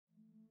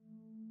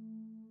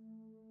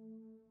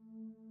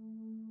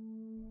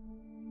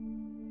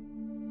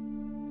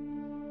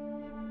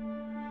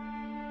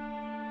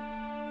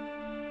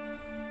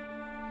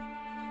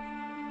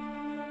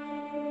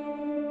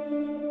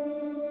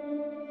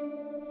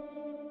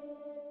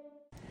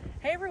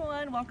Hey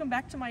everyone, welcome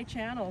back to my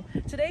channel.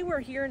 Today we're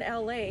here in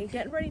LA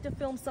getting ready to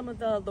film some of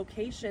the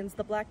locations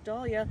the Black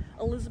Dahlia,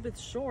 Elizabeth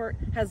Short,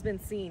 has been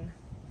seen.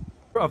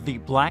 Of the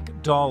Black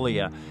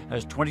Dahlia,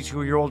 as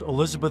 22-year-old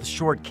Elizabeth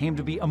Short came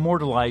to be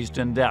immortalized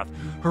in death,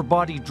 her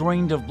body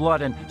drained of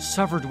blood and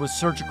severed with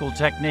surgical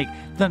technique,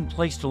 then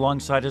placed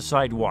alongside a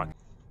sidewalk.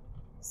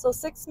 So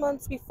 6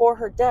 months before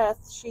her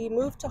death, she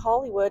moved to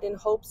Hollywood in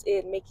hopes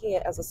in making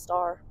it as a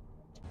star.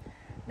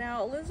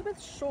 Now,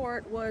 Elizabeth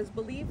Short was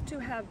believed to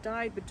have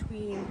died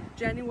between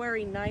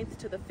January 9th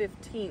to the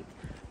 15th.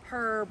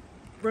 Her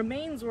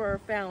remains were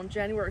found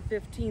January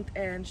 15th,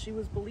 and she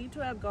was believed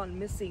to have gone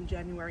missing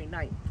January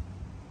 9th.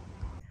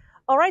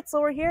 All right, so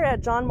we're here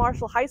at John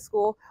Marshall High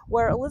School,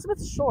 where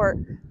Elizabeth Short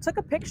took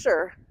a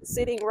picture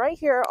sitting right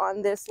here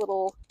on this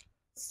little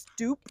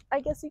stoop, I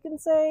guess you can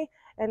say.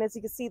 And as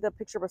you can see, the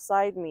picture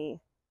beside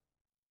me.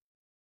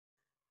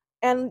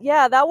 And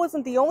yeah, that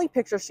wasn't the only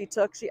picture she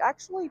took. She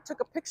actually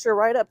took a picture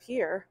right up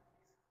here,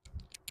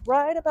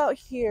 right about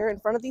here in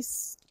front of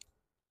these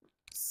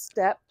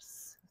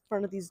steps, in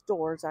front of these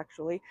doors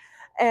actually.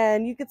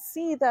 And you could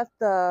see that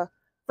the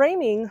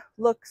framing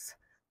looks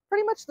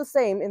pretty much the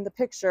same in the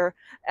picture.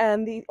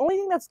 And the only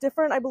thing that's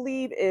different, I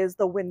believe, is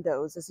the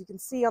windows. As you can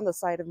see on the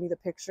side of me, the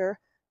picture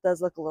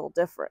does look a little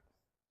different.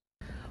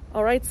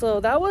 All right, so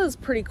that was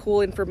pretty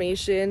cool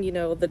information. You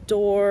know, the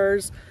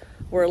doors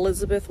where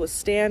Elizabeth was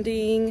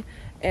standing,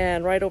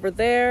 and right over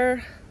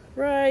there,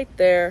 right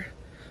there,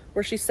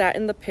 where she sat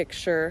in the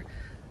picture.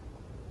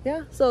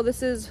 Yeah, so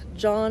this is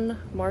John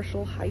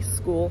Marshall High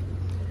School.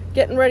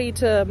 Getting ready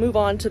to move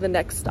on to the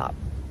next stop.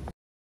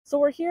 So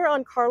we're here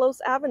on Carlos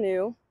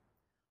Avenue,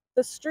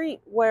 the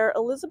street where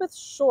Elizabeth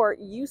Short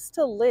used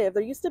to live.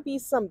 There used to be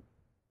some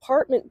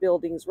apartment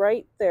buildings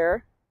right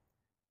there.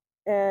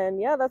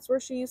 And yeah, that's where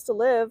she used to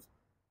live.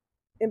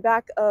 In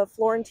back of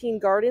Florentine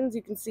Gardens,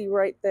 you can see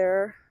right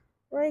there,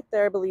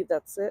 I believe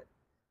that's it.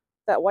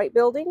 That white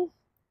building,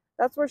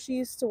 that's where she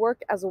used to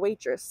work as a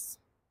waitress.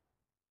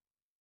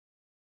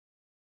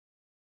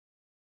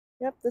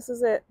 Yep, this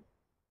is it.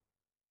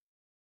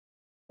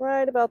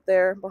 Right about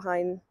there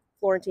behind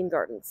Florentine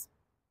Gardens.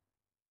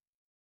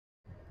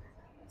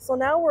 So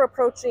now we're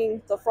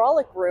approaching the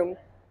Frolic Room.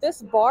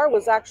 This bar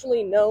was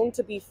actually known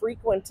to be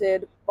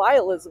frequented by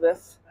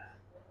Elizabeth.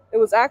 It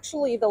was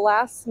actually the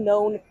last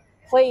known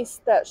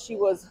place that she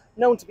was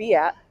known to be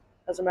at,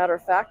 as a matter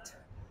of fact.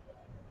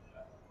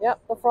 Yep,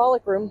 the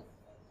Frolic Room.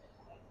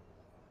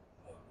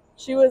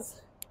 She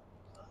was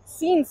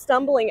seen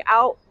stumbling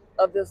out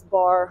of this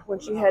bar when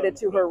she headed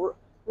to her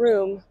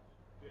room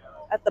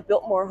at the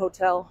Biltmore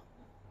Hotel.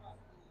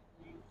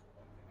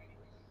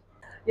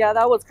 Yeah,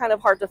 that was kind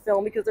of hard to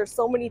film because there's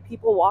so many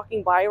people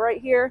walking by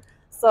right here.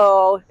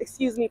 So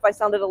excuse me if I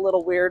sounded a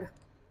little weird.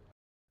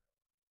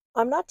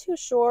 I'm not too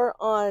sure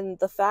on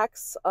the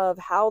facts of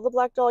how the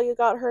Black Dahlia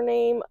got her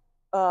name.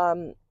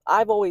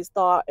 I've always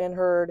thought and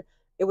heard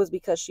it was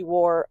because she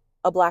wore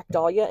a black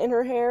dahlia in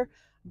her hair,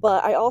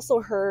 but I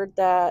also heard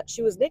that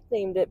she was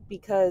nicknamed it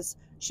because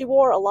she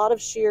wore a lot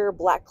of sheer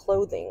black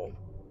clothing.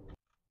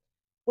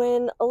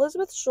 When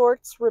Elizabeth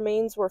Short's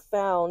remains were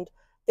found,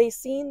 they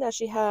seen that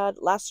she had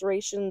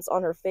lacerations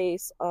on her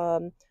face,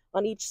 on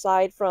each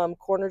side from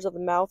corners of the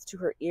mouth to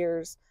her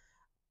ears,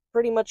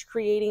 pretty much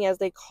creating, as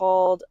they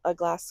called, a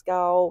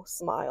Glasgow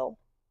smile.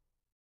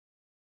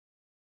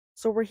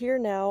 So we're here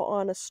now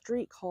on a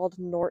street called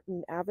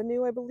Norton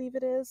Avenue, I believe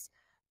it is.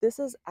 This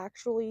is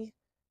actually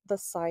the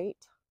site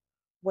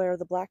where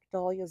the Black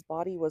Dahlia's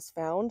body was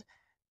found.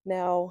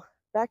 Now,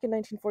 back in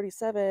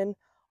 1947,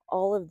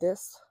 all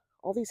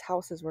these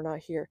houses were not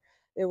here.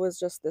 It was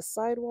just this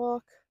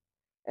sidewalk,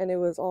 and it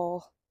was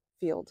all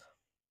field.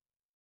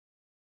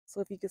 So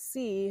if you could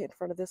see in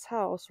front of this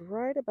house,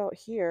 right about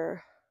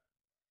here,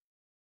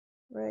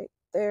 right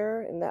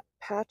there in that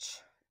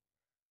patch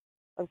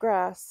of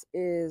grass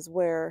is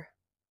where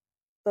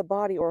the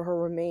body or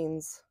her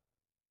remains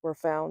were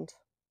found.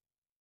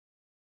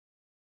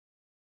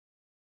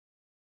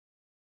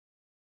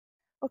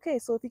 Okay,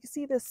 so if you can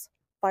see this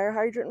fire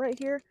hydrant right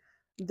here,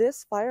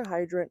 this fire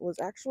hydrant was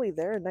actually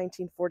there in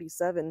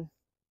 1947.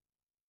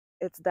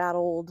 It's that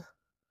old.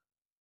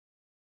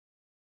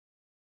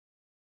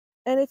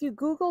 And if you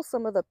Google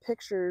some of the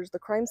pictures, the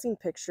crime scene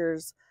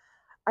pictures,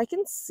 I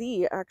can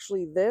see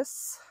actually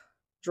this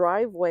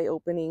driveway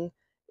opening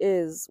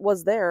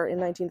was there in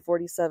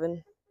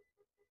 1947.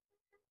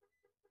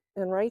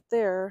 And right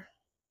there,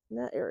 in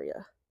that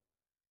area,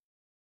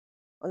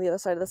 on the other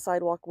side of the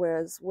sidewalk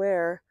was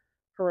where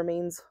her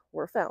remains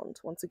were found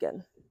once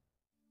again.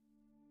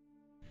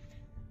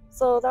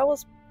 So that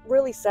was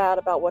really sad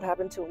about what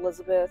happened to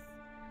Elizabeth.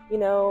 You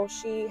know,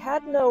 she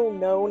had no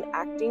known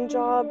acting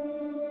job.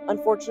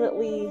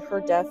 Unfortunately,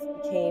 her death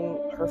became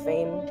her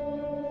fame.